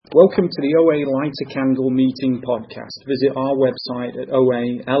Welcome to the OA Light a Candle Meeting podcast. Visit our website at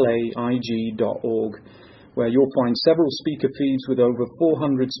oalaig.org, where you'll find several speaker feeds with over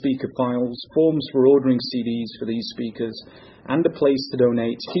 400 speaker files, forms for ordering CDs for these speakers, and a place to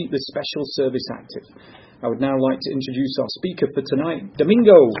donate to keep this special service active. I would now like to introduce our speaker for tonight,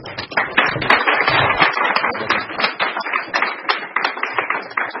 Domingo.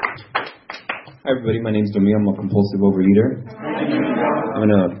 Hi everybody, my name's Domingo. I'm a compulsive overeater. I'm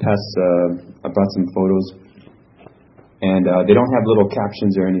going to pass, I brought some photos, and they don't have little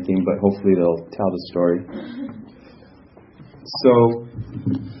captions or anything, but hopefully they'll tell the story. So,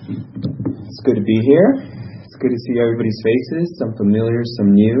 it's good to be here. It's good to see everybody's faces, some familiar,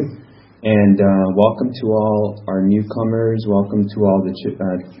 some new, and welcome to all our newcomers, welcome to all the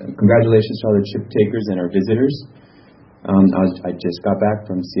congratulations to all the chip takers and our visitors. I just got back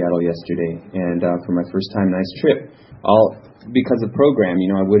from Seattle yesterday, and for my first time, nice trip. All because of program, I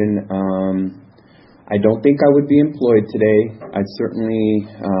don't think I would be employed today. I certainly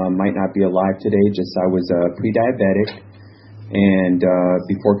might not be alive today. Just I was pre-diabetic, and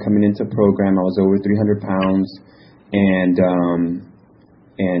before coming into program, I was over 300 pounds, and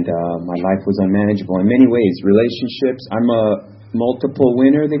my life was unmanageable in many ways. Relationships, I'm a multiple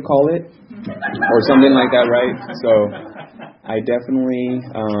winner, they call it, or something like that, right? So I definitely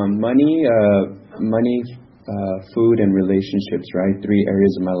money, food, and relationships, right? 3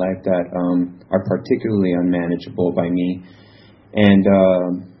 areas of my life that are particularly unmanageable by me, and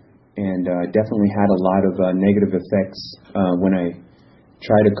definitely had a lot of negative effects when I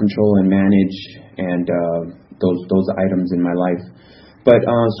try to control and manage and those items in my life. But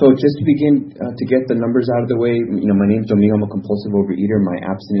so just to begin to get the numbers out of the way, my name's Domingo. I'm a compulsive overeater. My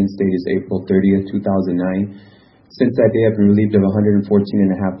abstinence date is April 30th, 2009. Since that day, I've been relieved of 114.5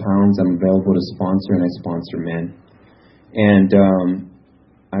 pounds. I'm available to sponsor, and I sponsor men. And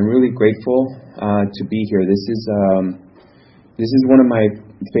I'm really grateful to be here. This is one of my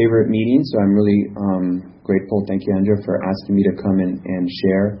favorite meetings, so I'm really grateful. Thank you, Andrea, for asking me to come and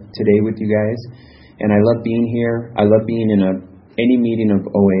share today with you guys. And I love being here. I love being in any meeting of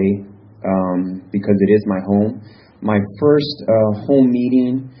OA because it is my home. My first home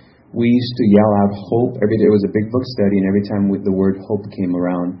meeting, we used to yell out hope. It was a big book study, and every time the word hope came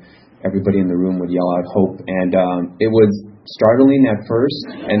around, everybody in the room would yell out hope. And it was startling at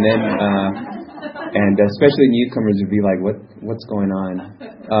first, and then and especially newcomers would be like, what's going on?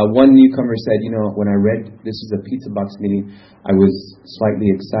 One newcomer said, when I read this is a pizza box meeting, I was slightly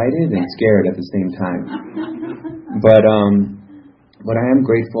excited and scared at the same time. But I am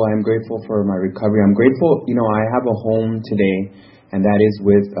grateful. I am grateful for my recovery. I'm grateful, I have a home today, and that is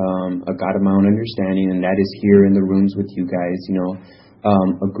with a God of my own understanding, and that is here in the rooms with you guys,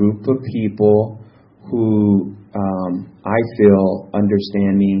 a group of people who I feel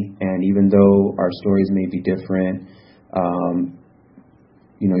understand me, and even though our stories may be different,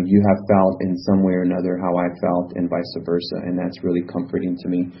 you have felt in some way or another how I felt, and vice versa, and that's really comforting to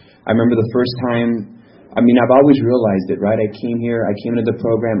me. I remember the first time, I've always realized it, right? I came into the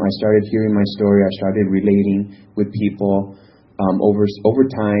program, I started hearing my story, I started relating with people. Over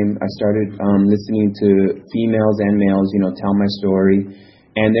time, I started listening to females and males, tell my story.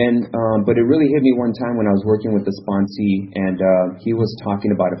 And then, but it really hit me one time when I was working with the sponsee, and he was talking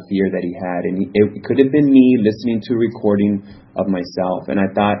about a fear that he had. And it could have been me listening to a recording of myself. And I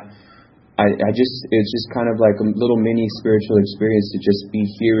thought, it's just kind of like a little mini spiritual experience to just be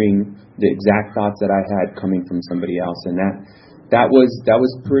hearing the exact thoughts that I had coming from somebody else. And that was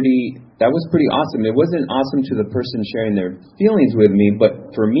pretty awesome. It wasn't awesome to the person sharing their feelings with me, but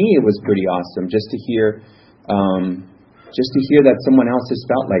for me it was pretty awesome just to hear that someone else has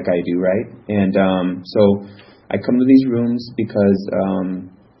felt like I do, right? And so I come to these rooms because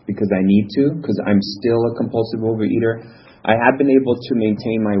I need to, because I'm still a compulsive overeater. I have been able to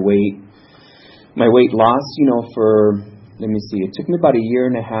maintain my weight loss, for, let me see, it took me about 1.5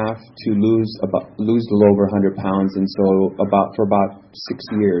 years to lose a little over 100 pounds, and so for about 6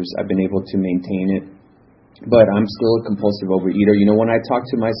 years I've been able to maintain it. But I'm still a compulsive overeater. When I talk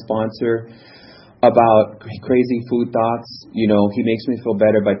to my sponsor about crazy food thoughts, he makes me feel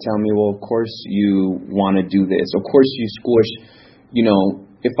better by telling me, well, of course you want to do this. Of course you squish,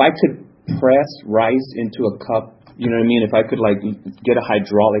 if I could press rice into a cup, if I could get a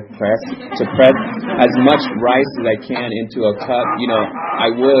hydraulic press to press as much rice as I can into a cup, I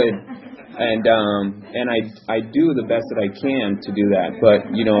would. And I do the best that I can to do that. But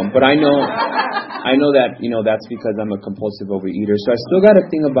I know I know that, that's because I'm a compulsive overeater. So I still got to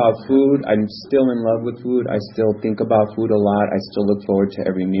think about food. I'm still in love with food. I still think about food a lot. I still look forward to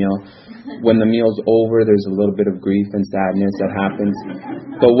every meal. When the meal's over, there's a little bit of grief and sadness that happens.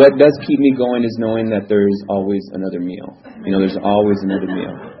 But what does keep me going is knowing that there is always another meal. There's always another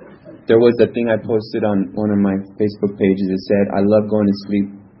meal. There was a thing I posted on one of my Facebook pages that said, I love going to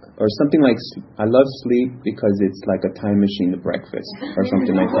sleep, or something like, I love sleep because it's like a time machine to breakfast, or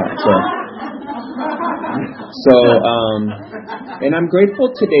something like that. And I'm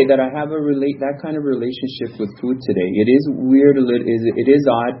grateful today that I have that kind of relationship with food today. It is weird, it is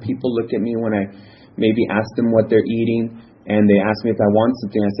odd. People look at me when I maybe ask them what they're eating, and they ask me if I want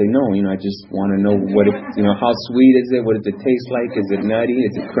something. I say no. I just want to know what it, how sweet is it? What does it taste like? Is it nutty?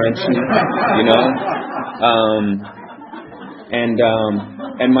 Is it crunchy?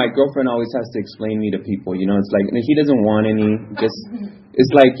 And my girlfriend always has to explain me to people. It's like he doesn't want any.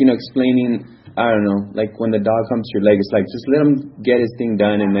 It's like explaining. I don't know. Like when the dog comes to your leg, it's like just let him get his thing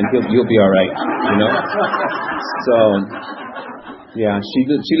done, and then you'll be all right. So. Yeah, she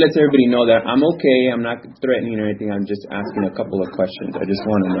lets everybody know that I'm okay. I'm not threatening or anything. I'm just asking a couple of questions. I just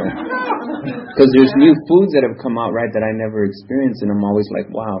want to know. Because there's new foods that have come out, right, that I never experienced, and I'm always like,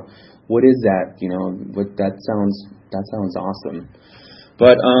 wow, what is that? But that sounds awesome.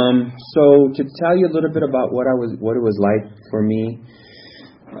 But so to tell you a little bit about what it was like for me.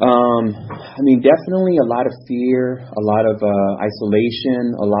 Definitely a lot of fear, a lot of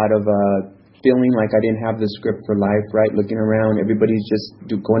isolation, a lot of feeling like I didn't have the script for life, right? Looking around, everybody's just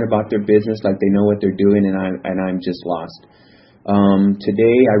going about their business like they know what they're doing, and I'm just lost.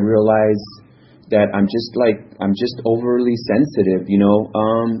 Today I realize that I'm just overly sensitive,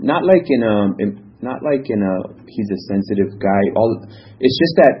 not like in a he's a sensitive guy. It's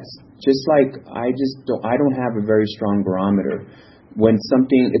just that I don't have a very strong barometer. When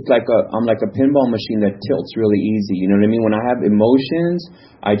something, I'm like a pinball machine that tilts really easy. You know what I mean? When I have emotions,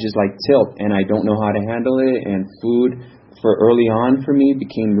 I just tilt, and I don't know how to handle it. And food, for early on for me,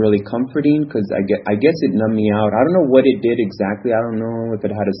 became really comforting because I guess it numbed me out. I don't know what it did exactly. I don't know if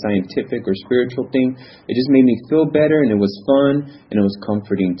it had a scientific or spiritual thing. It just made me feel better, and it was fun, and it was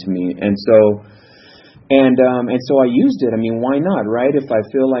comforting to me. And so I used it. Why not, right? If I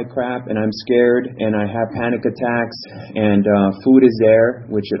feel like crap and I'm scared and I have panic attacks and food is there,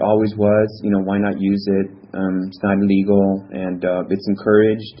 which it always was, why not use it? It's not illegal, and it's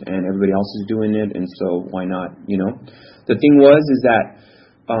encouraged, and everybody else is doing it, and so why not? The thing is that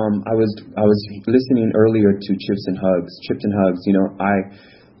I was listening earlier to Chips and Hugs.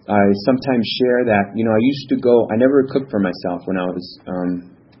 I sometimes share that I used to go. I never cooked for myself when I was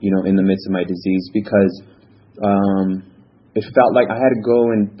in the midst of my disease, because it felt like I had to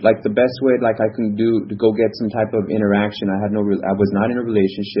go, and the best way I can do to go get some type of interaction. I was not in a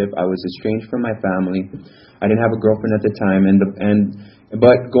relationship. I was estranged from my family. I didn't have a girlfriend at the time,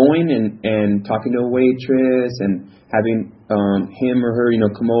 but going and talking to a waitress and having him or her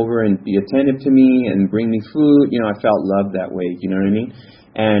come over and be attentive to me and bring me food, I felt loved that way. You know what I mean?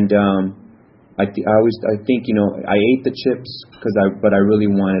 And I think I ate the chips but I really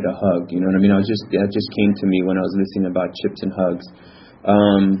wanted a hug. You know what I mean? That just came to me when I was listening about Chips and Hugs.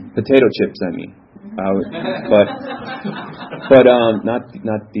 Potato chips, but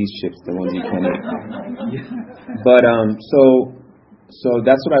not these chips, the ones you can eat. But so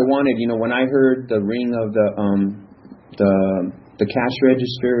that's what I wanted. When I heard the ring of the cash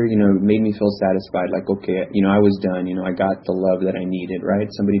register, it made me feel satisfied. Like, okay, I was done. I got the love that I needed, right?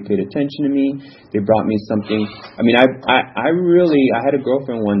 Somebody paid attention to me. They brought me something. I had a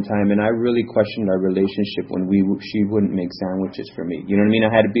girlfriend one time, and I really questioned our relationship when she wouldn't make sandwiches for me. You know what I mean?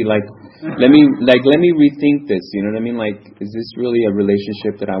 I had to be like, let me rethink this. You know what I mean? Like, is this really a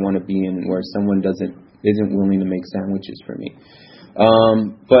relationship that I want to be in, where someone isn't willing to make sandwiches for me?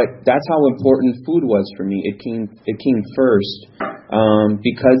 But that's how important food was for me. It came first,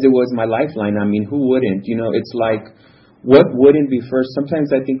 because it was my lifeline. Who wouldn't? It's like, what wouldn't be first?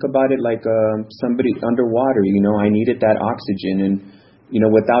 Sometimes I think about it like somebody underwater. I needed that oxygen, and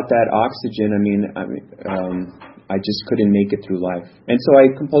without that oxygen, I just couldn't make it through life. And so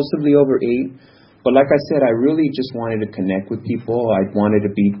I compulsively overate. But like I said, I really just wanted to connect with people. I wanted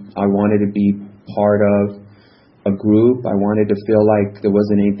to be part of a group. I wanted to feel like there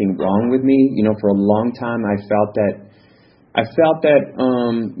wasn't anything wrong with me. For a long time, I felt that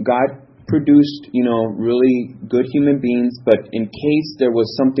God produced, really good human beings, but in case there was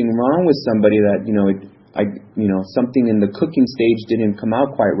something wrong with somebody that, something in the cooking stage didn't come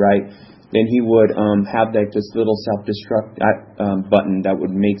out quite right, then he would have like this little self-destruct button that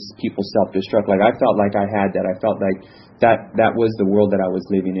would make people self-destruct. Like I felt like I had that. I felt like that was the world that I was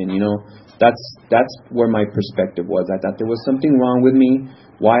living in. That's where my perspective was. I thought there was something wrong with me.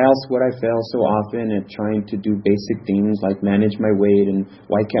 Why else would I fail so often at trying to do basic things like manage my weight, and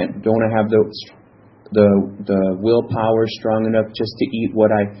why don't I have the willpower strong enough just to eat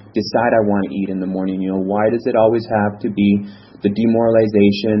what I decide I want to eat in the morning? Why does it always have to be the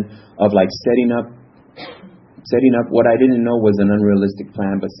demoralization of like setting up what I didn't know was an unrealistic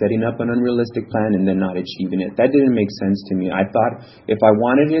plan, but setting up an unrealistic plan and then not achieving it? That didn't make sense to me. I thought if I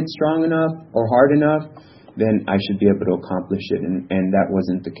wanted it strong enough or hard enough, then I should be able to accomplish it, and that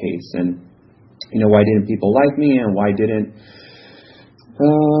wasn't the case. And why didn't people like me, and why didn't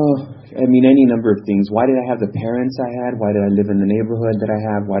any number of things. Why did I have the parents I had? Why did I live in the neighborhood that I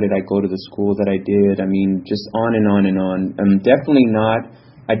have? Why did I go to the school that I did? Just on and on and on. I definitely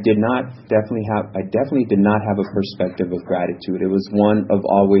did not have a perspective of gratitude. It was one of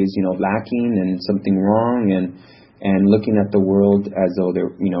always, lacking and something wrong, and looking at the world as though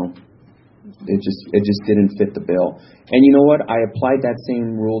it just didn't fit the bill. And you know what? I applied that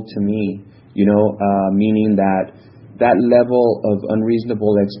same rule to me, meaning that level of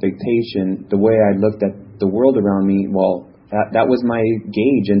unreasonable expectation, the way I looked at the world around me, well, that was my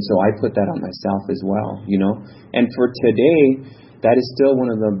gauge, and so I put that on myself as well, And for today, that is still one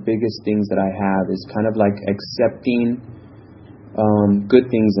of the biggest things that I have, is kind of like accepting good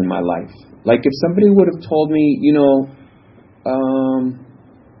things in my life. Like if somebody would have told me,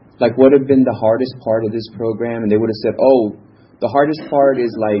 like what would have been the hardest part of this program, and they would have said, oh, the hardest part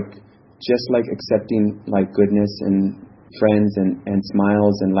is like just like accepting like goodness and friends and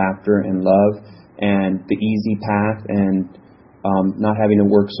smiles and laughter and love and the easy path, and not having to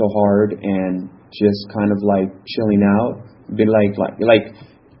work so hard and just kind of like chilling out. Been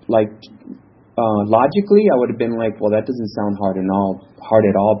logically I would have been like, well, that doesn't sound hard at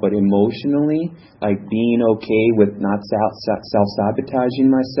all, but emotionally, like being okay with not self-sabotaging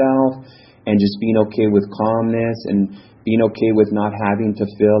myself, and just being okay with calmness, and being okay with not having to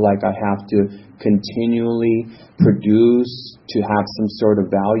feel like I have to continually produce to have some sort of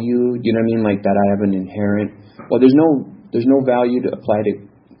value, like that I have an inherent, well, there's no value to apply to,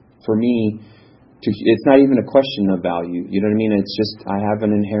 for me, it's not even a question of value, it's just I have an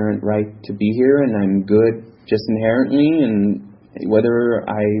inherent right to be here, and I'm good just inherently, and whether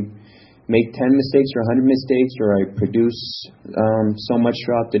I make 10 mistakes or 100 mistakes, or I produce so much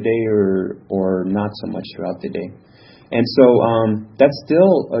throughout the day or not so much throughout the day. And so that's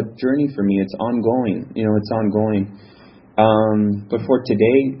still a journey for me. It's ongoing, it's ongoing. But for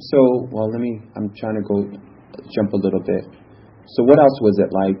today, I'm trying to jump a little bit. So what else was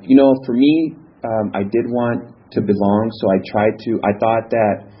it like? For me, I did want to belong, so I thought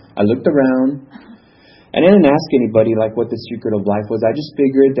that I looked around, and I didn't ask anybody like what the secret of life was. I just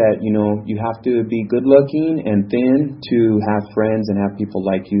figured that, you have to be good looking and thin to have friends and have people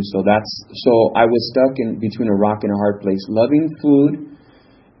like you. So I was stuck in between a rock and a hard place, loving food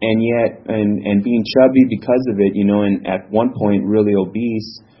and being chubby because of it, and at one point really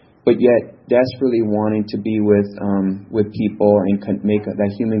obese, but yet desperately wanting to be with people and make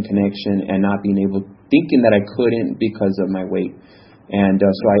that human connection, and not being able, thinking that I couldn't because of my weight. And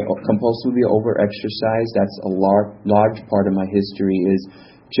so I compulsively over-exercise. That's a large part of my history, is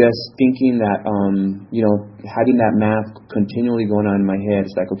just thinking that, having that math continually going on in my head.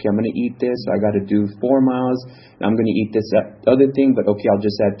 It's like, okay, I'm going to eat this, so I got to do 4 miles, and I'm going to eat this other thing, but okay, I'll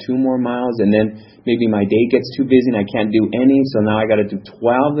just add 2 more miles, and then maybe my day gets too busy and I can't do any, so now I got to do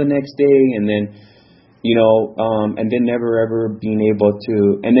 12 the next day, and then, and then never ever being able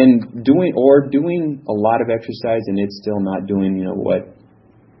to, and then doing a lot of exercise, and it's still not doing, what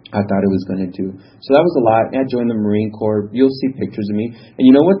I thought it was going to do. So that was a lot. I joined the Marine Corps. You'll see pictures of me. And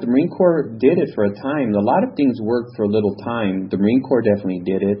you know what? The Marine Corps did it for a time. A lot of things worked for a little time. The Marine Corps definitely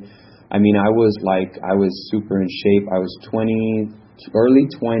did it. I was super in shape. I was early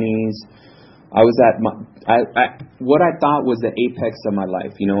 20s. I was at what I thought was the apex of my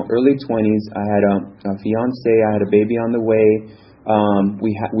life. Early 20s. I had a fiance. I had a baby on the way.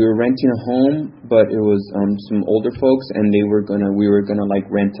 We were renting a home, but it was some older folks, and we were gonna like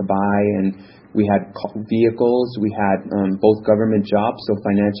rent to buy, and we had vehicles, we had both government jobs, so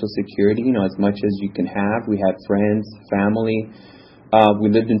financial security, as much as you can have. We had friends, family. We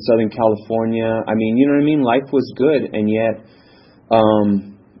lived in Southern California. Life was good, and yet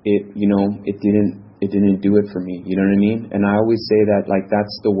it didn't do it for me. And I always say that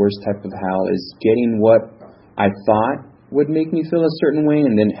that's the worst type of hell, is getting what I thought would make me feel a certain way,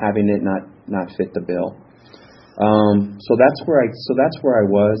 and then having it not fit the bill. So that's where I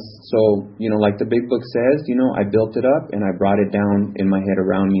was. So, like the big book says, I built it up and I brought it down in my head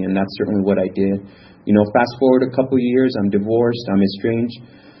around me, and that's certainly what I did. Fast forward a couple of years, I'm divorced, I'm estranged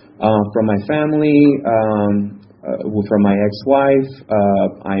from my family, from my ex-wife.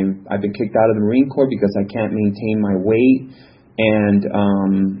 I've been kicked out of the Marine Corps because I can't maintain my weight, and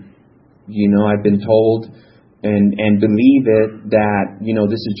I've been told and believe it that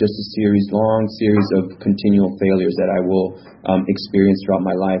this is just a long series of continual failures that I will experience throughout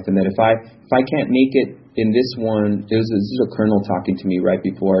my life, and that if I can't make it in this one, this is a colonel talking to me right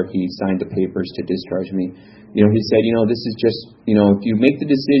before he signed the papers to discharge me. He said, this is just, if you make the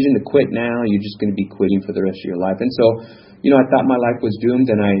decision to quit now, you're just going to be quitting for the rest of your life. And so, I thought my life was doomed,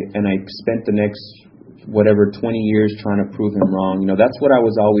 and I spent the next 20 years trying to prove him wrong. That's what I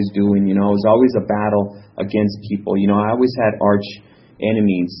was always doing. It was always a battle against people. I always had arch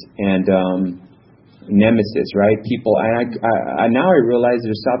enemies and nemesis, right? People. I now I realize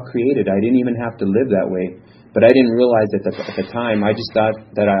they're self-created. I didn't even have to live that way, but I didn't realize at the time. I just thought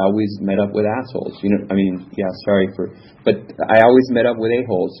that I always met up with assholes. But I always met up with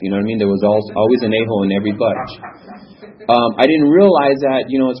a-holes. There was always an a-hole in every bunch. I didn't realize that,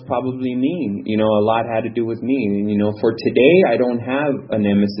 it's probably me. A lot had to do with me. For today, I don't have a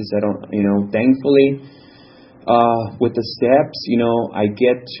nemesis. I don't, thankfully, with the steps, I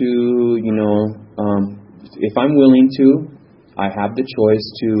get to, if I'm willing to, I have the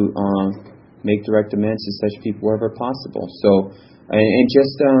choice to make direct amends to such people wherever possible. So, and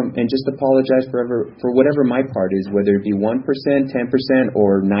just apologize for whatever my part is, whether it be 1%, 10%,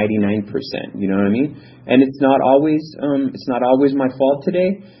 or 99%. You know what I mean? And it's not always my fault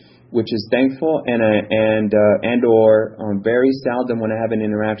today, which is thankful, or very seldom when I have an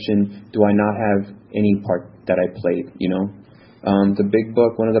interaction do I not have any part that I played. The big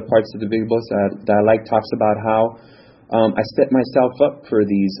book, one of the parts of the big books that I like talks about how I set myself up for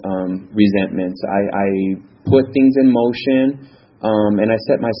these resentments. I put things in motion. And I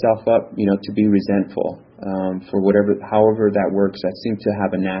set myself up, to be resentful for however that works. I seem to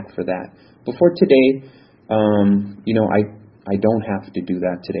have a knack for that. But for today, I don't have to do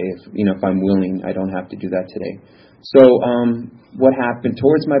that today. If I'm willing, I don't have to do that today. So what happened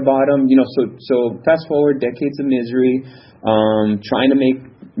towards my bottom? So fast forward, decades of misery, trying to make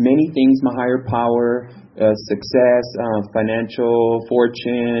many things my higher power, success, financial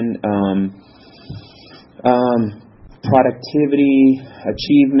fortune, productivity,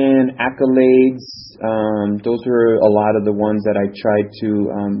 achievement, accolades. Those were a lot of the ones that I tried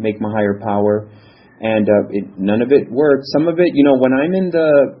to make my higher power, and none of it worked. Some of it, when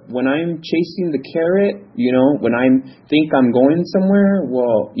I'm chasing the carrot, when I think I'm going somewhere,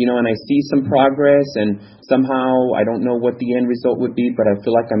 and I see some progress, and somehow I don't know what the end result would be, but I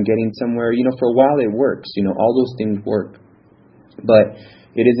feel like I'm getting somewhere. For a while it works. All those things work, but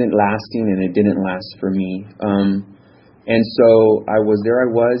it isn't lasting, and it didn't last for me. And so I was,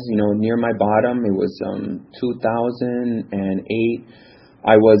 near my bottom. It was 2008.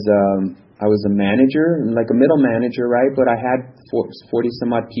 I was a manager, like a middle manager, right? But I had 40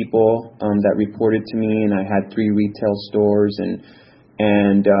 some odd people that reported to me, and I had 3 retail stores, and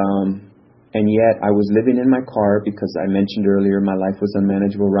yet I was living in my car because I mentioned earlier my life was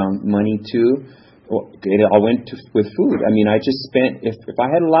unmanageable around money too. It all went with food. I just spent, if I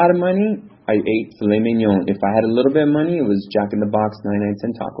had a lot of money, I ate filet mignon. If I had a little bit of money, it was Jack in the Box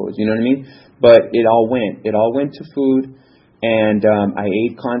 99-cent tacos. You know what I mean? But it all went to food, and I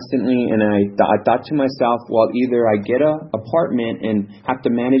ate constantly. And I thought to myself, well, either I get a apartment and have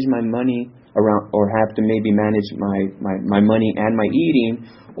to manage my money around, or have to maybe manage my money and my eating,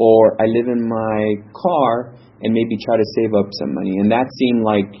 or I live in my car and maybe try to save up some money. And that seemed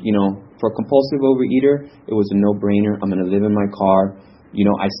like, for a compulsive overeater, it was a no-brainer. I'm going to live in my car.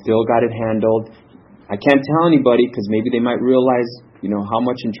 I still got it handled. I can't tell anybody because maybe they might realize, how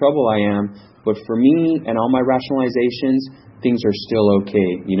much in trouble I am. But for me and all my rationalizations, things are still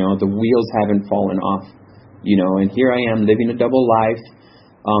okay. The wheels haven't fallen off. And here I am living a double life,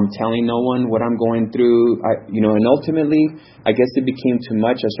 telling no one what I'm going through. And ultimately, I guess it became too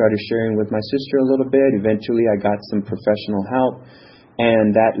much. I started sharing with my sister a little bit. Eventually, I got some professional help.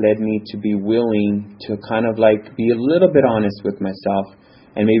 And that led me to be willing to kind of like be a little bit honest with myself,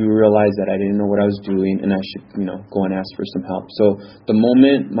 and maybe realize that I didn't know what I was doing, and I should, go and ask for some help. So the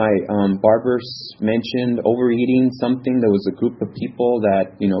moment my barber mentioned overeating something, there was a group of people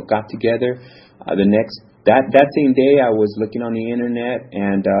that, got together. That same day, I was looking on the internet,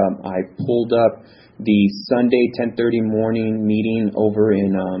 and I pulled up the Sunday 10:30 morning meeting over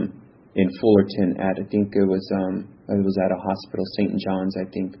in Fullerton at, I think it was at a hospital, St. John's, I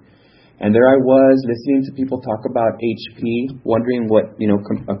think. And there I was listening to people talk about HP, wondering what,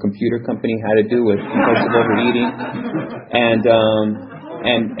 a computer company had to do with compulsive overeating.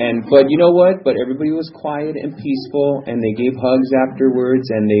 But you know what? But everybody was quiet and peaceful, and they gave hugs afterwards,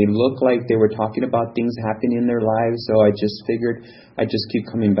 and they looked like they were talking about things happening in their lives. So I just figured I'd just keep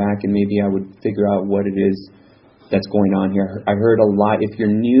coming back, and maybe I would figure out what it is that's going on here. I heard a lot. If you're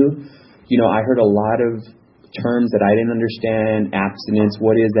new, I heard a lot of terms that I didn't understand. Abstinence.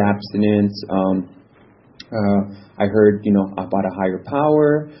 What is abstinence? I heard, about a higher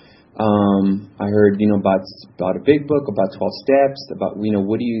power. I heard, about a big book, about 12 steps, about,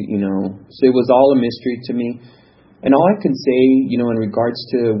 what do you. So it was all a mystery to me. And all I can say, in regards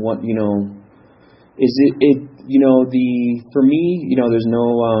to what, is for me, there's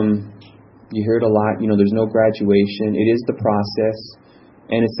no, you hear it a lot, there's no graduation. It is the process.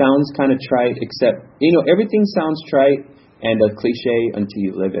 And it sounds kind of trite, except, everything sounds trite and a cliche until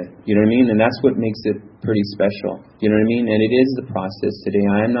you live it. You know what I mean? And that's what makes it pretty special. You know what I mean? And it is the process today.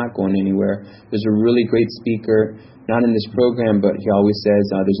 I am not going anywhere. There's a really great speaker, not in this program, but he always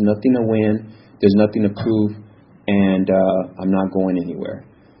says, there's nothing to win, there's nothing to prove, and I'm not going anywhere.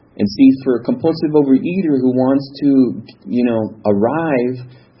 And see, for a compulsive overeater who wants to, arrive,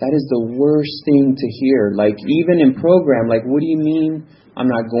 that is the worst thing to hear. Like, even in program, like, what do you mean I'm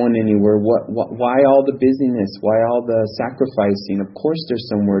not going anywhere? Why all the busyness? Why all the sacrificing? Of course there's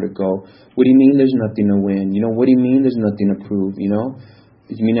somewhere to go. What do you mean there's nothing to win? What do you mean there's nothing to prove? You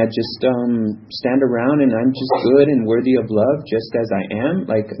mean I just stand around and I'm just good and worthy of love just as I am?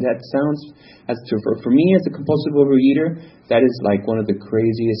 Like, that sounds, for me as a compulsive overeater, that is like one of the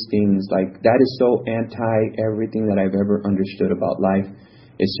craziest things. Like, that is so anti everything that I've ever understood about life.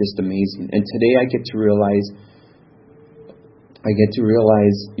 It's just amazing. And today I get to realize,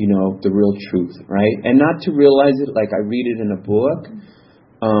 the real truth, right? And not to realize it like I read it in a book,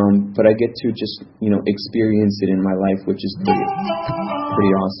 but I get to just, experience it in my life, which is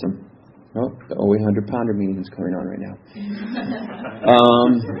pretty awesome. Oh, the OA 100-pounder meeting is going on right now.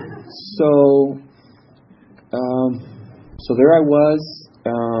 So there I was.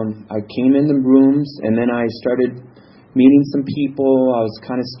 I came in the rooms, and then I started meeting some people. I was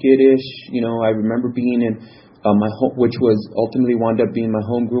kind of skittish. I remember being in my home, which was ultimately wound up being my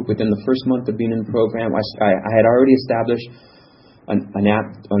home group within the first month of being in the program. I had already established an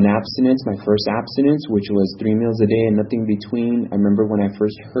abstinence, my first abstinence, which was 3 meals a day and nothing between. I remember when I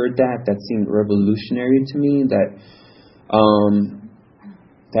first heard that seemed revolutionary to me, that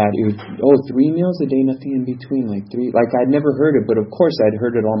it was, 3 meals a day, nothing in between, I'd never heard it, but of course I'd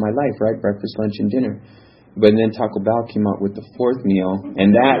heard it all my life, right? Breakfast, lunch, and dinner. But then Taco Bell came out with the 4th meal,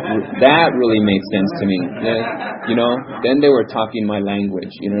 and that really made sense to me. Then they were talking my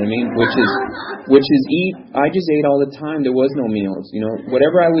language, you know what I mean? Which is eat. I just ate all the time. There was no meals,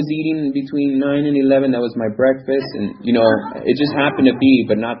 Whatever I was eating between 9 and 11, that was my breakfast, and it just happened to be,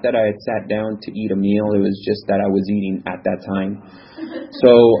 but not that I had sat down to eat a meal. It was just that I was eating at that time.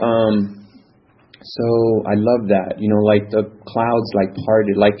 So I love that, like the clouds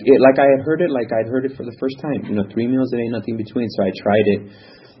parted, I had heard it for the first time, 3 meals a day, nothing between. So I tried it,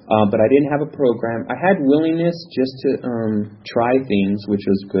 but I didn't have a program. I had willingness just to try things, which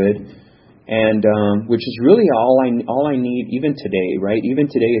was good, and which is really all I need even today, right? Even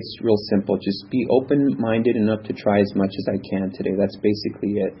today it's real simple. Just be open-minded enough to try as much as I can today. That's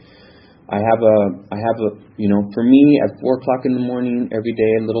basically it. I have a for me at 4:00 in the morning every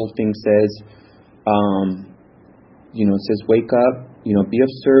day, a little thing says, it says, wake up, be of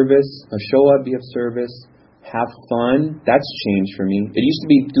service, show up, be of service, have fun. That's changed for me. It used to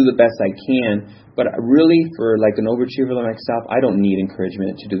be do the best I can, but really for like an overachiever like myself, I don't need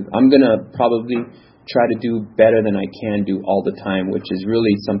encouragement to do. I'm going to probably try to do better than I can do all the time, which is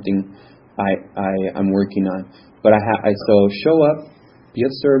really something I'm working on. But so show up, be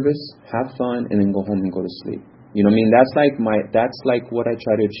of service, have fun, and then go home and go to sleep. You know what I mean? That's like what I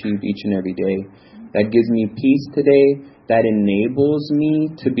try to achieve each and every day. That gives me peace today. That enables me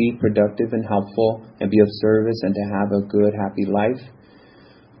to be productive and helpful and be of service and to have a good, happy life.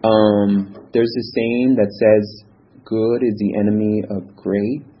 There's a saying that says, good is the enemy of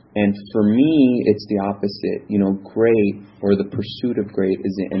great. And for me, it's the opposite. Great, or the pursuit of great,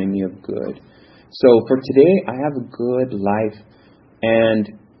 is the enemy of good. So for today, I have a good life.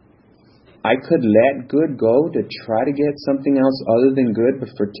 And I could let good go to try to get something else other than good,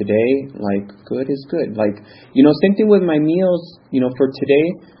 but for today, good is good. Same thing with my meals. For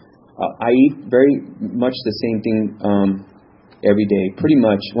today, I eat very much the same thing every day, pretty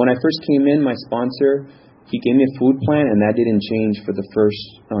much. When I first came in, my sponsor, he gave me a food plan, and that didn't change for the first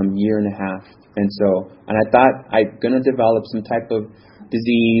year and a half. And I thought I'm going to develop some type of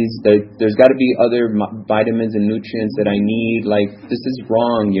disease. There's got to be other vitamins and nutrients that I need. Like, this is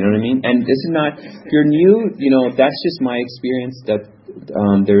wrong, you know what I mean? And this is not, if you're new, that's just my experience, that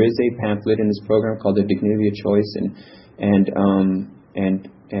there is a pamphlet in this program called The Dignity of Choice, and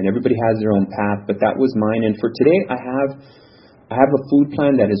everybody has their own path, but that was mine. And for today, I have a food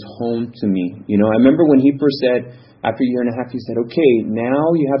plan that is home to me. I remember when he first said, after a year and a half, he said, okay,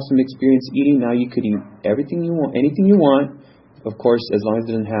 now you have some experience eating, now you could eat everything you want, anything you want, of course, as long as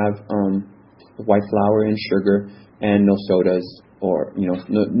it doesn't have white flour and sugar and no sodas, or no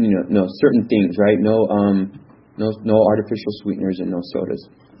certain things, right? No artificial sweeteners and no sodas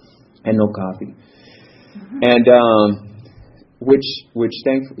and no coffee. And which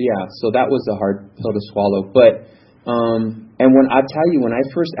thankfully, so that was a hard pill to swallow. But and when I tell you, when I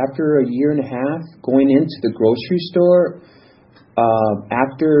first, after a year and a half going into the grocery store,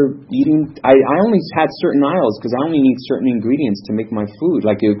 after eating, I only had certain aisles because I only need certain ingredients to make my food.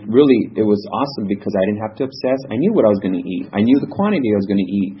 Like, it was awesome because I didn't have to obsess. I knew what I was going to eat. I knew the quantity I was going to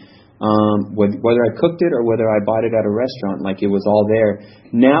eat. Whether I cooked it or whether I bought it at a restaurant, like, it was all there.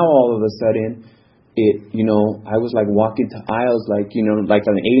 Now all of a sudden, I was like walking to aisles like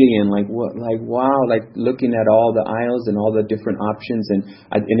an alien, like, what, like, wow, like looking at all the aisles and all the different options, and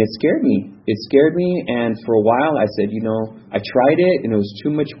it scared me. It scared me, and for a while I said, I tried it and it was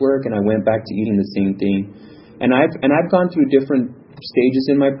too much work, and I went back to eating the same thing. And I've gone through different stages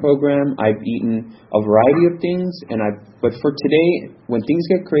in my program. I've eaten a variety of things, but for today, when things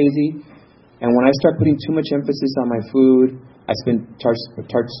get crazy, and when I start putting too much emphasis on my food, I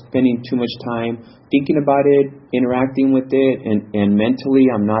start spending too much time thinking about it, interacting with it, and mentally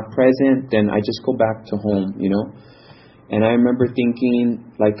I'm not present, then I just go back to home, And I remember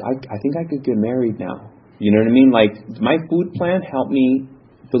thinking, like, I think I could get married now. You know what I mean? Like, my food plan helped me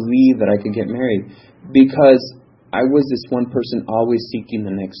believe that I could get married, because I was this one person always seeking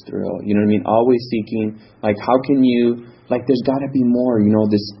the next thrill. You know what I mean? Always seeking, like, how can you, like, there's got to be more,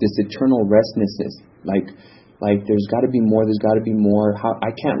 this eternal restlessness, like there's got to be more. There's got to be more.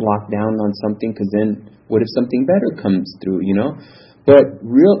 I can't lock down on something, because then what if something better comes through? But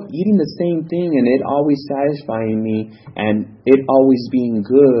eating the same thing and it always satisfying me and it always being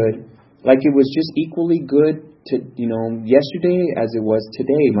good, like it was just equally good to yesterday as it was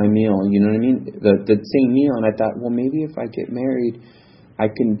today. My meal, you know what I mean? The same meal, and I thought, well, maybe if I get married, I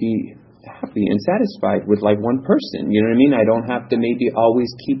can be happy and satisfied with like one person. You know what I mean? I don't have to maybe always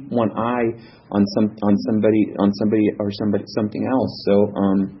keep one eye on somebody or something else.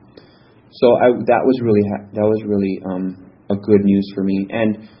 That was really a good news for me.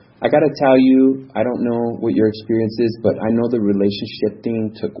 And I got to tell you, I don't know what your experience is, but I know the relationship thing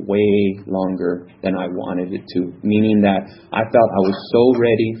took way longer than I wanted it to. Meaning that I felt I was so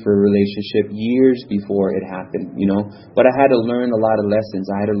ready for a relationship years before it happened, But I had to learn a lot of lessons.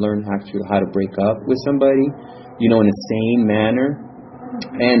 I had to learn how to break up with somebody, in a sane manner.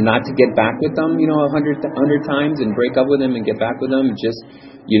 And not to get back with them, 100 times and break up with them and get back with them. Just,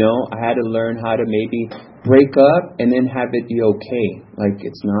 I had to learn how to maybe break up and then have it be okay. Like,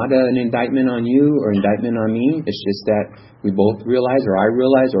 it's not an indictment on you or indictment on me. It's just that we both realize, or I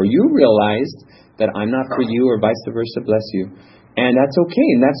realize, or you realized that I'm not for you, or vice versa. Bless you. And that's okay.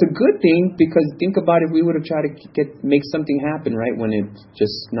 And that's a good thing, because think about if we would have tried to make something happen, right, when it's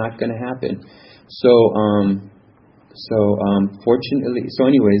just not going to happen. Fortunately,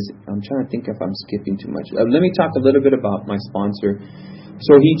 anyways, I'm trying to think if I'm skipping too much. Let me talk a little bit about my sponsor.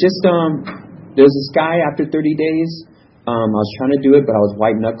 So he just, there's this guy after 30 days, I was trying to do it, but I was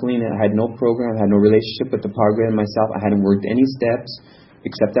white knuckling, and I had no program, I had no relationship with the program myself. I hadn't worked any steps,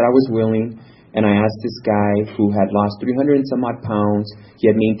 except that I was willing. And I asked this guy who had lost 300 and some odd pounds. He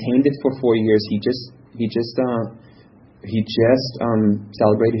had maintained it for 4 years. He just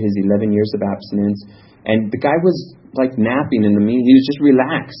celebrated his 11 years of abstinence. And the guy was like napping in the meeting. He was just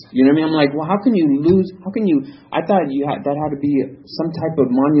relaxed. You know what I mean? I'm like, well, how can you lose? I thought that had to be some type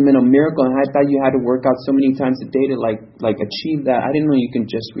of monumental miracle. And I thought you had to work out so many times a day to like achieve that. I didn't know you can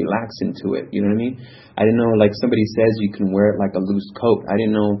just relax into it. You know what I mean? I didn't know, like somebody says you can wear it like a loose coat. I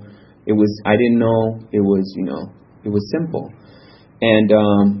didn't know it was simple. And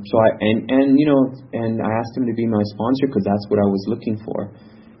I asked him to be my sponsor, because that's what I was looking for.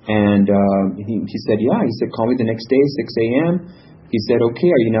 And he said, yeah. He said, call me the next day, 6 a.m. He said, okay,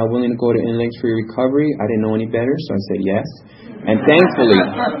 are you now willing to go to Inland for your recovery? I didn't know any better, so I said yes. And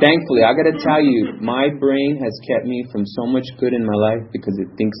thankfully, I got to tell you, my brain has kept me from so much good in my life, because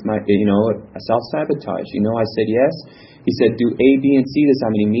it thinks self-sabotage. I said yes. He said, do A, B, and C. This how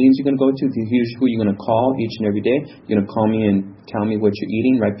many meetings you're going to go to. Here's who you're going to call each and every day. You're going to call me in tell me what you're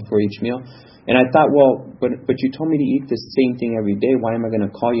eating right before each meal. And I thought, well, but you told me to eat the same thing every day. Why am I going to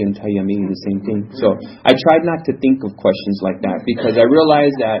call you and tell you I'm eating the same thing? So I tried not to think of questions like that because I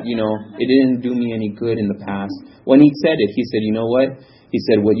realized that, it didn't do me any good in the past. When he said it, he said, you know what? He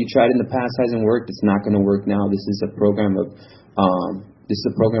said, what you tried in the past hasn't worked. It's not going to work now. This is a program of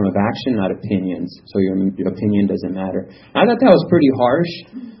action, not opinions. So your opinion doesn't matter. I thought that was pretty harsh,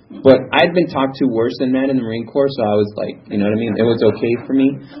 but I'd been talked to worse than that in the Marine Corps, so I was like, you know what I mean? It was okay for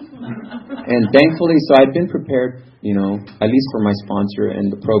me. And thankfully, so I'd been prepared, at least for my sponsor and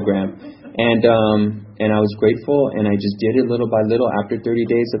the program. And I was grateful, and I just did it little by little. After 30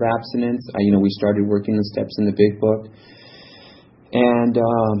 days of abstinence, we started working the steps in the big book. And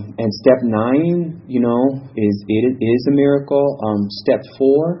step 9, is a miracle. Step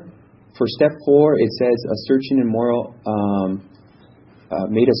 4, for step 4, it says a searching and moral,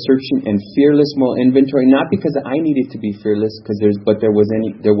 made a searching and fearless moral inventory. Not because I needed to be fearless, but there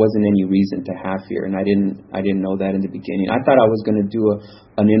wasn't any reason to have fear, and I didn't know that in the beginning. I thought I was going to do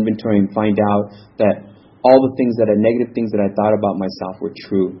an inventory and find out that all the negative things that I thought about myself were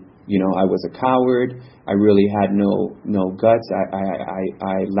true. I was a coward. I really had no guts.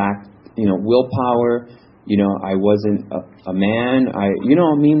 I lacked, willpower. I wasn't a man. I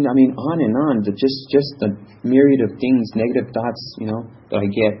mean, on and on. Just a myriad of things, negative thoughts, that I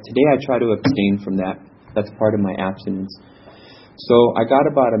get. Today I try to abstain from that. That's part of my abstinence. So I got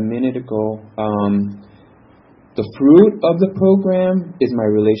about a minute ago. The fruit of the program is my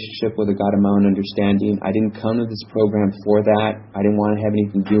relationship with the God of my own understanding. I didn't come to this program for that. I didn't want to have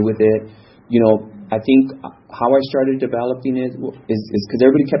anything to do with it. I think how I started developing it is because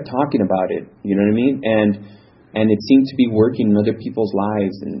everybody kept talking about it. You know what I mean? And it seemed to be working in other people's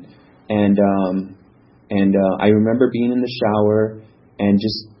lives. And I remember being in the shower and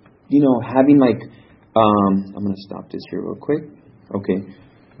just having I'm going to stop this here real quick. Okay.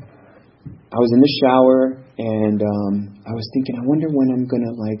 I was in the shower and I was thinking, I wonder when I'm going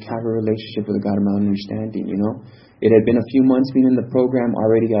to have a relationship with the God of my own understanding, It had been a few months being in the program.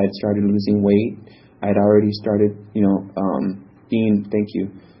 Already I had started losing weight. I had already started,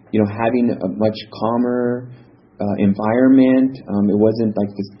 having a much calmer environment. It wasn't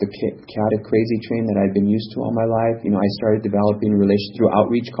like the chaotic, crazy train that I'd been used to all my life. I started developing relations through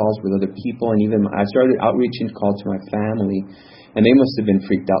outreach calls with other people, and even I started outreaching calls to my family. And they must have been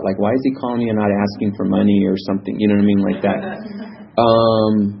freaked out. Like, why is he calling me and not asking for money or something? You know what I mean? Like that.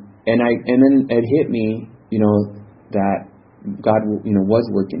 And then it hit me, that God, was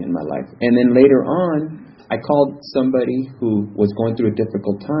working in my life. And then later on, I called somebody who was going through a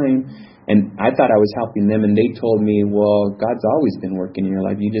difficult time, and I thought I was helping them, and they told me, well, God's always been working in your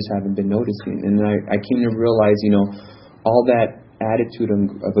life. You just haven't been noticing. And I came to realize, all that attitude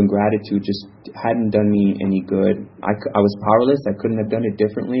of ingratitude just hadn't done me any good. I was powerless. I couldn't have done it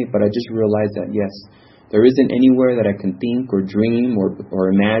differently, but I just realized that, yes, there isn't anywhere that I can think or dream or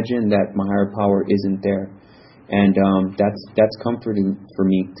imagine that my higher power isn't there. And that's comforting for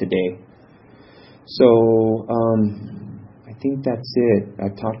me today. So I think that's it.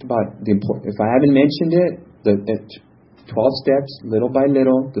 I've talked about if I haven't mentioned it, the 12 steps, little by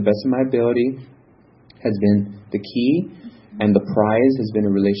little, the best of my ability, has been the key. And the prize has been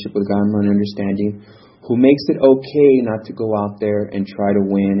a relationship with God and understanding, who makes it okay not to go out there and try to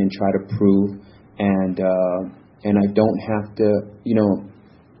win and try to prove. And I don't have to,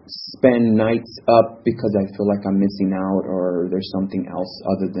 spend nights up because I feel like I'm missing out or there's something else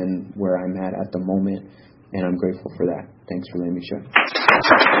other than where I'm at the moment. And I'm grateful for that. Thanks for letting me share.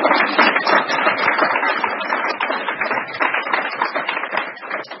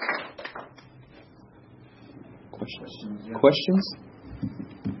 Questions?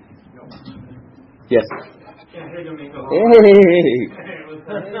 Yes. Yeah, hey, Domingo. Hey,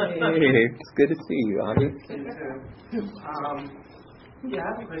 it's good to see you, Avi. I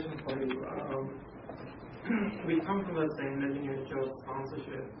have a question for you. We come from the same lineage of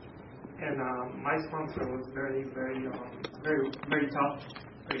sponsorship, and my sponsor was very tough.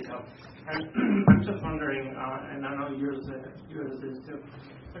 And I'm just wondering, and I know yours is too.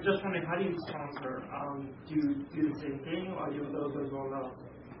 I'm just wondering, how do you sponsor? Do you do the same thing, or do you those as well?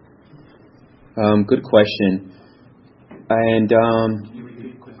 Good question. And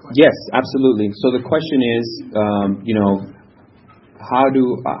yes, absolutely. So the question is, how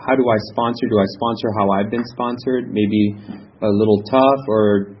do I sponsor? Do I sponsor how I've been sponsored? Maybe a little tough,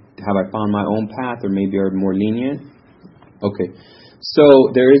 or have I found my own path, or maybe are more lenient? Okay. So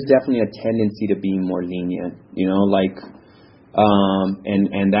there is definitely a tendency to be more lenient,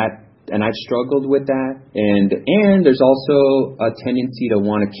 and that and I've struggled with that. And there's also a tendency to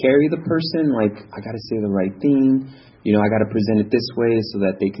want to carry the person, like, I got to say the right thing. I got to present it this way so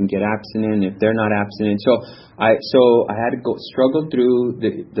that they can get abstinent if they're not abstinent. So I had to struggle through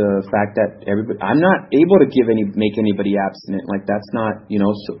the fact that I'm not able to make anybody abstinent. Like, that's not,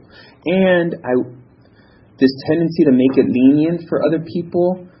 so, and this tendency to make it lenient for other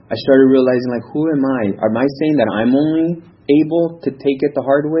people, I started realizing, like, who am I? Am I saying that I'm only able to take it the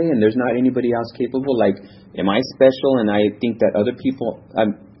hard way and there's not anybody else capable? Like, am I special and I think that other people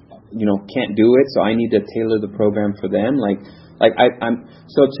can't do it, so I need to tailor the program for them?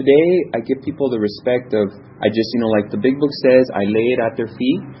 So today I give people the respect of, I just, like the Big Book says, I lay it at their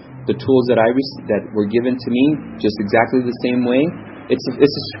feet. The tools that that were given to me, just exactly the same way. It's a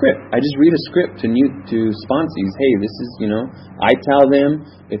script. I just read a script to sponsees. Hey, this is, I tell them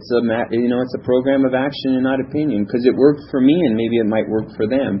it's a program of action and not opinion, because it worked for me and maybe it might work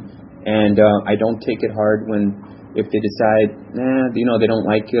for them. And I don't take it hard if they decide, they don't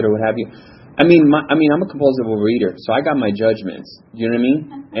like it or what have you. I mean, I'm a compulsive reader, so I got my judgments. You know what I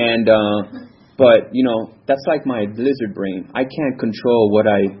mean? And but that's like my lizard brain. I can't control what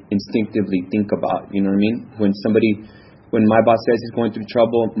I instinctively think about. You know what I mean? When my boss says he's going through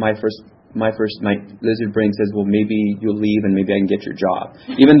trouble, my lizard brain says, well, maybe you'll leave and maybe I can get your job.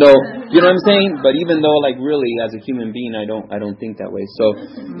 Even though, you know what I'm saying? But even though, like, really, as a human being, I don't think that way. So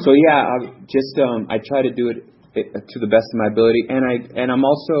yeah, I try to do it to the best of my ability, and I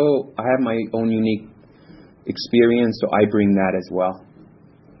have my own unique experience, so I bring that as well.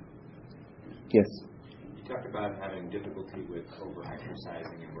 Yes. You talked about having difficulty with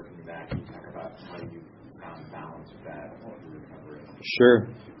over-exercising and working back. Can you talk about how you found balance with that over recovery? Sure.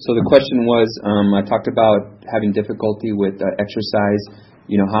 So the question was, I talked about having difficulty with exercise.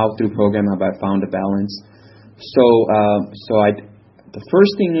 How through program have I found a balance? The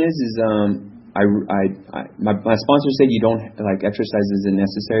first thing is my sponsor said you don't, like, exercise isn't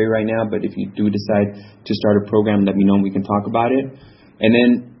necessary right now, but if you do decide to start a program, let me know and we can talk about it.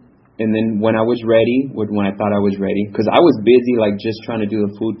 And then when I was ready, when I thought I was ready, because I was busy, like, just trying to do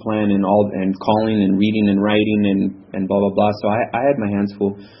the food plan and calling and reading and writing and blah blah blah. So I had my hands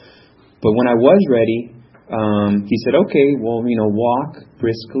full. But when I was ready, he said, okay, well, walk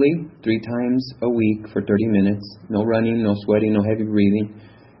briskly 3 times a week for 30 minutes. No running, no sweating, no heavy breathing.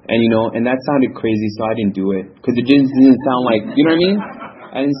 And that sounded crazy, so I didn't do it because it didn't sound like, you know what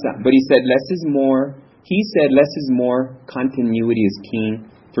I mean? But he said less is more. He said less is more. Continuity is king.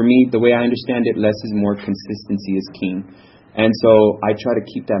 For me, the way I understand it, less is more. Consistency is king. And so I try to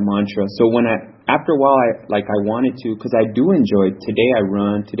keep that mantra. So after a while, I wanted to, because I do enjoy it. Today I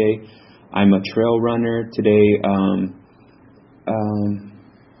run. Today I'm a trail runner. Today,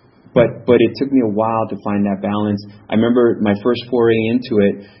 but it took me a while to find that balance. I remember my first foray into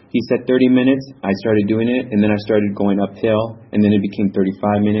it. He said 30 minutes. I started doing it, and then I started going uphill, and then it became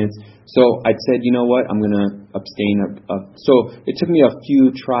 35 minutes. So I said, you know what? I'm going to abstain. So it took me a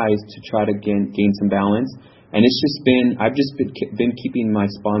few tries to try to gain some balance, and I've just been keeping my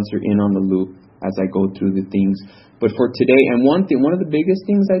sponsor in on the loop as I go through the things. But for today, and one of the biggest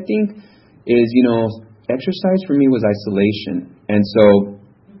things I think is, exercise for me was isolation, and so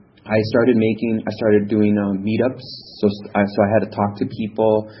I started doing meetups. So I had to talk to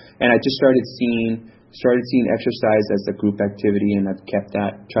people, and I just started seeing exercise as a group activity, and I've kept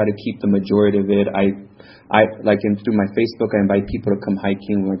that. Try to keep the majority of it. Through my Facebook, I invite people to come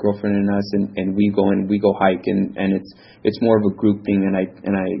hiking with my girlfriend and us, and we go hike, and it's more of a group thing, and I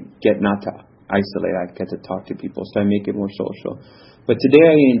get not to isolate. I get to talk to people, so I make it more social. But today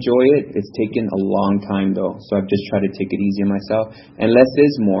I enjoy it. It's taken a long time though, so I've just tried to take it easy on myself. And less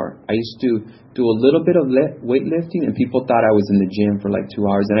is more. I used to do a little bit of weightlifting, and people thought I was in the gym for like 2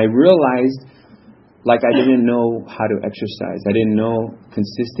 hours, and I realized, like, I didn't know how to exercise. I didn't know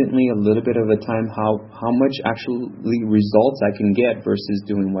consistently a little bit of the time how much actually results I can get versus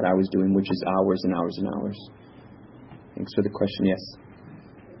doing what I was doing, which is hours and hours and hours. Thanks for the question. Yes.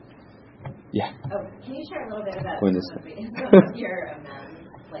 Yeah. Oh, can you share a little bit about some of your amends,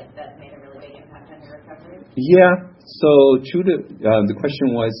 that made a really big impact on your recovery? Yeah. So the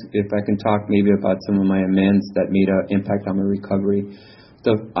question was if I can talk maybe about some of my amends that made an impact on my recovery.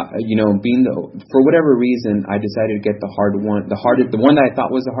 For whatever reason, I decided to get the one that I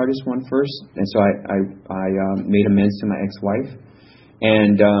thought was the hardest one first, and so I made amends to my ex-wife,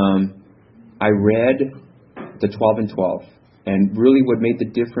 and I read the 12 and 12. And really what made the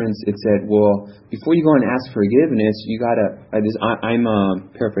difference, it said, well, before you go and ask forgiveness, you got to, I'm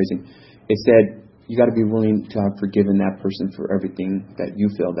paraphrasing, it said, you got to be willing to have forgiven that person for everything that you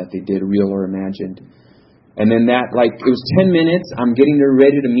feel that they did, real or imagined. And then that, like, it was 10 minutes. I'm getting her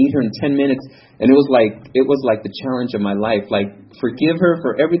ready to meet her in 10 minutes. And it was like the challenge of my life. Like, forgive her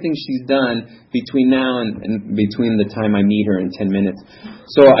for everything she's done between now and between the time I meet her in 10 minutes.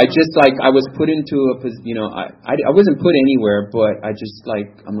 So I just, like, I was put into a, I wasn't put anywhere, but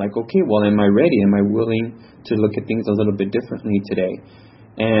I'm like, okay, well, am I ready? Am I willing to look at things a little bit differently today?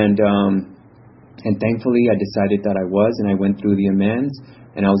 And thankfully I decided that I was, and I went through the amends.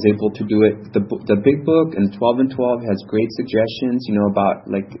 And I was able to do it. The big book and 12 and 12 has great suggestions, about,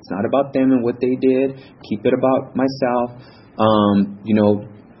 like, it's not about them and what they did. Keep it about myself.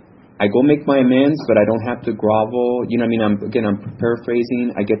 I go make my amends, but I don't have to grovel. I'm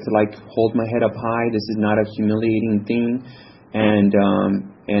paraphrasing. I get to, like, hold my head up high. This is not a humiliating thing. And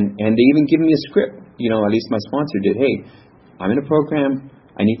they even give me a script. At least my sponsor did. Hey, I'm in a program.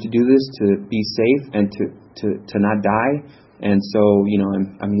 I need to do this to be safe and to not die. And so,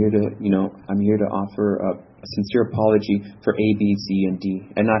 I'm here to offer a sincere apology for A, B, C, and D,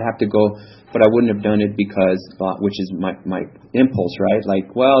 and not have to go. But I wouldn't have done it because, which is my impulse, right?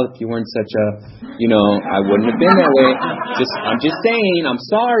 Like, well, if you weren't such a, I wouldn't have been that way. I'm just saying, I'm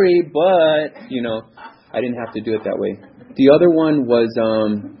sorry, but I didn't have to do it that way. The other one was,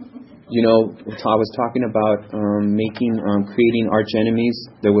 I was talking about creating arch enemies.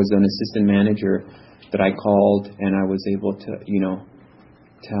 There was an assistant manager that I called, and I was able to,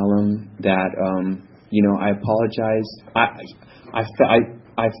 tell him that, I apologized.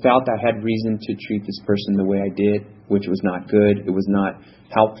 I felt I had reason to treat this person the way I did, which was not good. It was not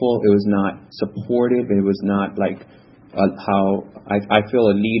helpful. It was not supportive. It was not like how I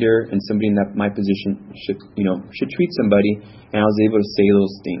feel a leader and somebody in my position should treat somebody. And I was able to say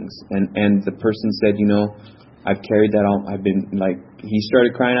those things. And the person said, I've carried that on. I've been like, he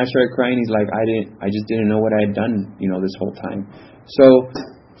started crying. I started crying. He's like, I just didn't know what I had done, this whole time. So,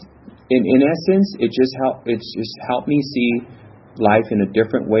 in essence, it just helped me see life in a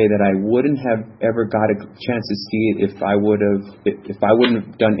different way that I wouldn't have ever got a chance to see it if I wouldn't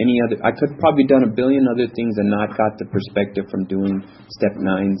have done any other. I could probably done a billion other things and not got the perspective from doing step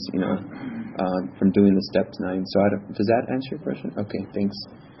 9s, from doing the steps 9. So does that answer your question? Okay, thanks.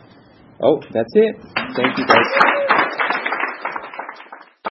 Oh, that's it. Thank you, guys.